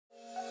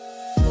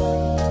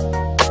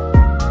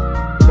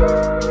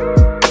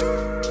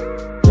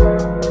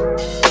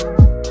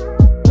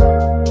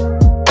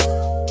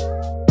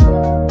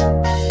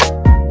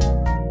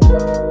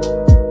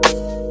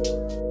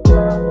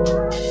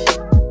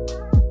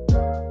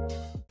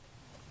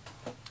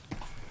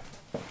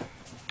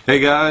Hey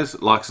guys,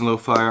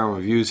 LocsNLoadFirearms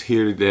reviews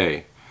here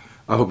today.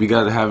 I hope you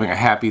guys are having a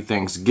happy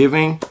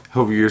Thanksgiving.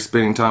 Hope you're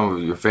spending time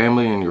with your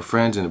family and your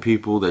friends and the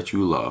people that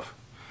you love.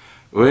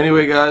 Well,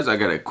 anyway guys, I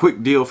got a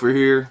quick deal for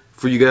you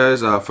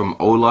guys from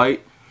Olight.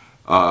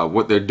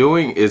 What they're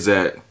doing is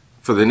that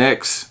for the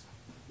next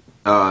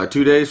 2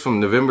 days, from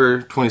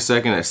November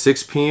 22nd at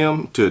 6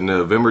 p.m. to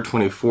November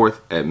 24th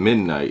at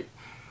midnight,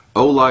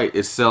 Olight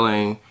is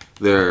selling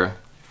their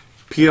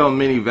PL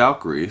Mini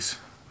Valkyries,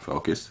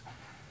 focus,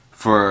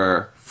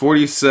 for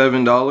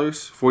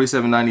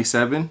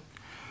 $47.97.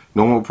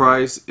 Normal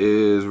price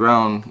is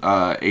around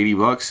 80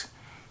 bucks.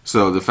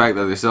 So the fact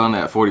that they're selling it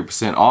at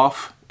 40%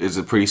 off is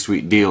a pretty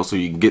sweet deal. So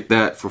you can get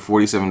that for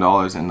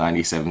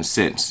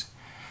 $47.97.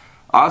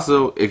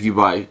 Also, if you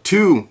buy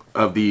 2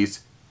 of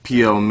these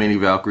PL Mini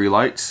Valkyrie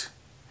lights,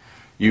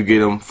 you get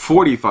them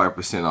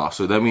 45% off.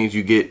 So that means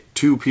you get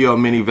 2 PL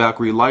Mini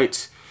Valkyrie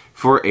lights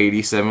for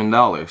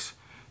 $87.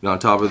 Now on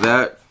top of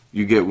that,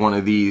 you get one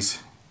of these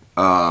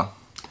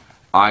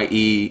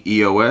IE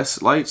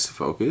EOS lights.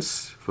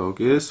 Focus. There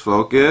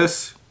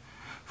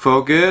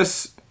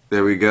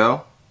we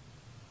go.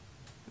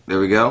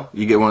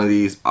 You get one of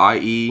these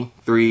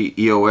IE3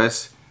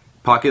 EOS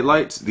pocket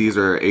lights. These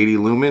are 80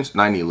 lumens,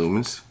 90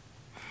 lumens.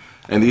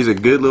 And these are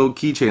good little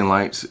keychain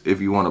lights if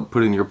you want to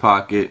put in your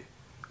pocket,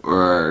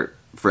 or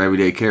for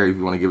everyday carry if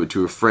you want to give it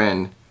to a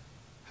friend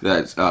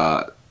that's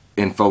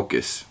in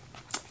focus.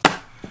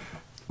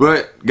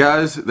 But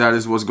guys, that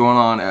is what's going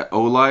on at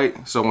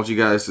Olight. So I want you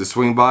guys to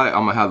swing by.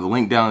 I'm going to have the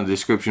link down in the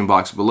description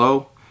box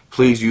below.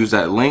 Please use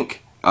that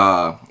link.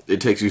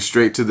 It takes you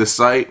straight to the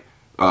site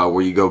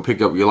where you go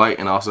pick up your light,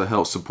 and also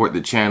helps support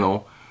the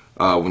channel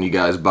when you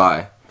guys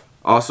buy.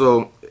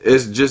 Also,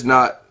 it's just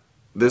not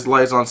this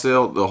light's on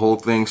sale. The whole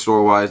thing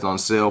store-wise on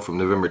sale from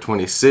November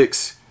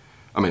 26th.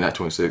 I mean, not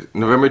 26th.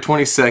 November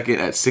 22nd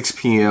at 6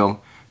 p.m.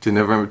 to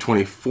November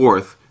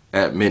 24th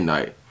at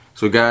midnight.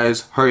 So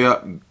guys, hurry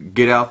up,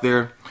 get out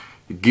there,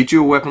 get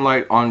you a weapon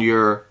light on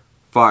your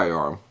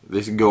firearm.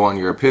 This can go on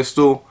your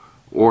pistol,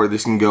 or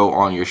this can go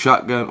on your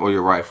shotgun or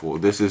your rifle.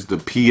 This is the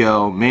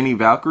PL Mini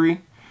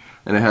Valkyrie,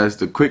 and it has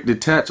the quick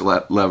detach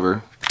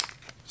lever,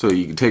 so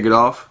you can take it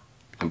off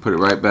and put it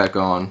right back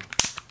on.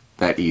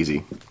 That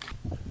easy.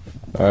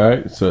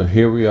 Alright, so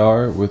here we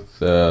are with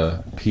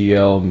the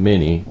PL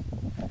Mini.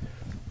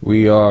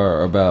 We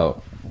are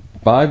about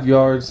 5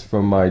 yards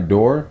from my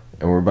door,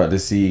 and we're about to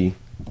see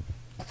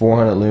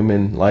 400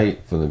 lumen light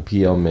from the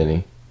PL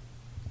Mini.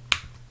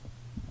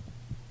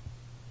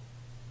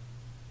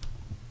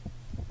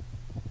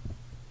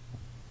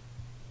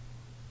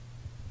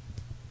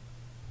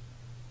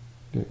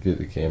 Get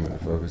the camera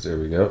to focus. There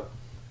we go.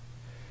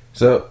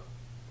 So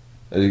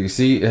as you can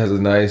see, it has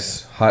a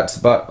nice hot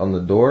spot on the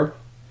door.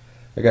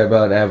 I got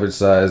about an average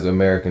sized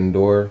American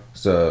door,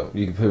 so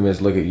you can pretty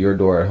much look at your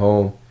door at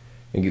home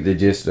and get the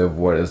gist of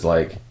what it's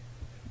like.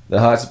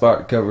 The hot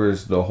spot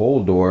covers the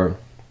whole door.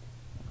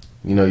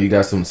 You know, you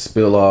got some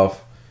spill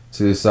off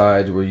to the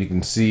sides where you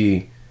can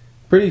see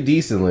pretty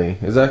decently.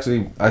 It's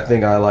actually, I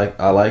think I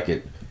like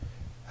it.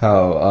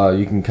 How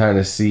you can kind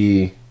of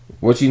see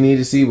what you need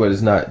to see, but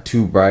it's not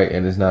too bright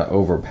and it's not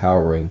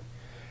overpowering.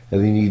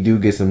 And then you do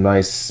get some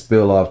nice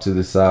spill off to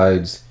the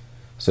sides.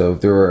 So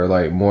if there are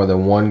like more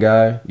than one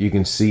guy, you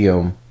can see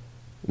him.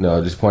 You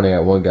know, just pointing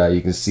at one guy,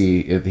 you can see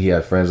if he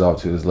had friends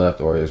off to his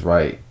left or his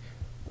right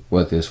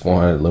with his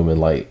 400 lumen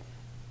light.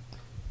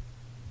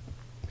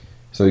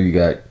 So you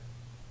got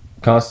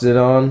constant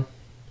on,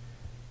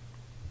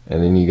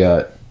 and then you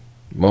got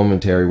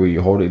momentary where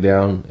you hold it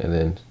down and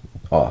then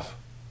off.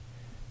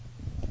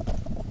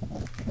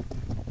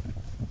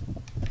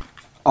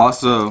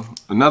 Also,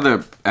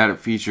 another added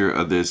feature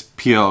of this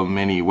PL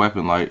Mini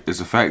weapon light is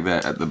the fact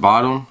that at the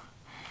bottom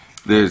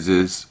there's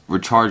this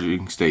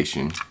recharging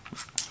station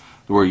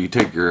where you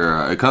take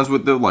your it comes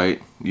with the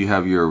light, you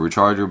have your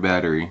recharger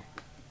battery,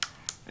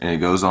 and it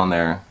goes on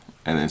there,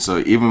 and then so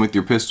even with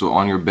your pistol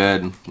on your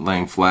bed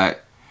laying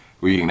flat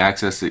where you can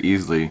access it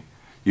easily,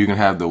 you can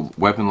have the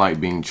weapon light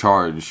being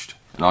charged,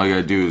 and all you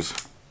gotta do is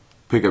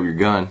pick up your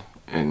gun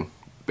and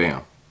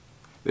bam,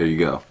 there you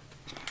go.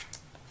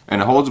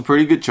 And it holds a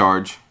pretty good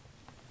charge.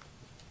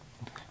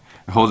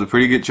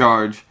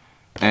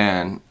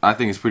 And I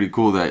think it's pretty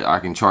cool that I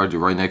can charge it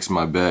right next to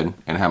my bed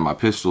and have my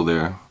pistol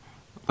there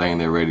laying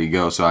there ready to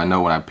go, so I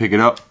know when I pick it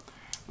up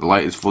the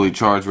light is fully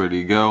charged,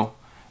 ready to go,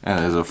 and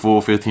there's a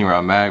full 15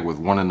 round mag with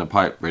one in the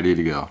pipe ready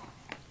to go.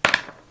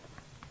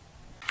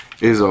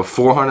 It is a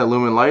 400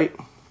 lumen light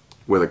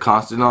with a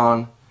constant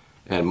on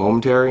and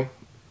momentary.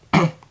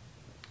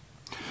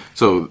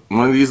 So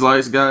one of these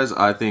lights, guys,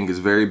 I think is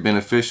very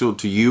beneficial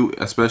to you,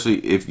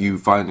 especially if you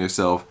find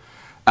yourself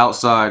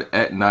outside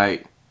at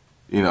night,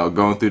 you know,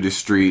 going through the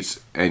streets,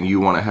 and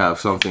you want to have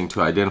something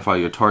to identify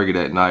your target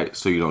at night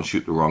so you don't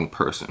shoot the wrong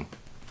person.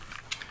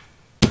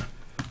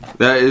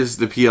 That is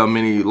the PL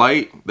Mini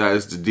light. That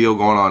is the deal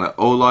going on at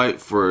Olight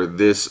for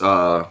this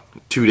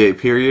 2-day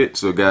period.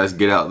 So guys,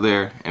 get out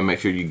there and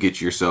make sure you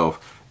get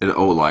yourself an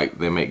Olight.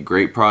 They make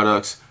great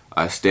products.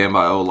 I stand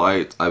by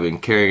Olight. I've been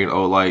carrying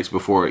Olights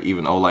before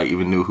even Olight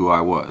even knew who I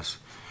was.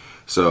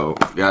 So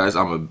guys,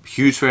 I'm a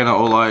huge fan of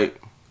Olight.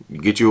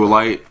 Get you a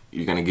light,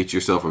 you're gonna get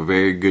yourself a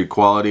very good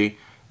quality,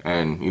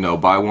 and you know,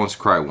 buy once,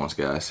 cry once,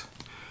 guys.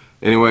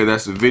 Anyway,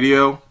 that's the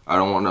video. I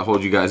don't want to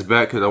hold you guys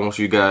back because I want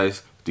you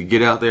guys to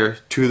get out there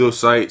to those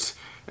sites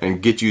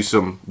and get you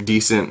some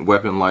decent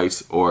weapon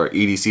lights or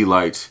EDC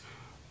lights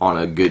on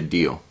a good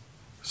deal.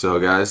 So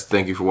guys,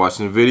 thank you for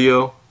watching the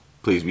video.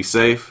 Please be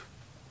safe.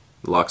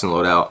 Locs and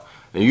load out,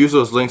 and use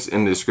those links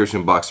in the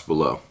description box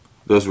below.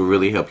 Those will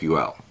really help you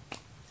out.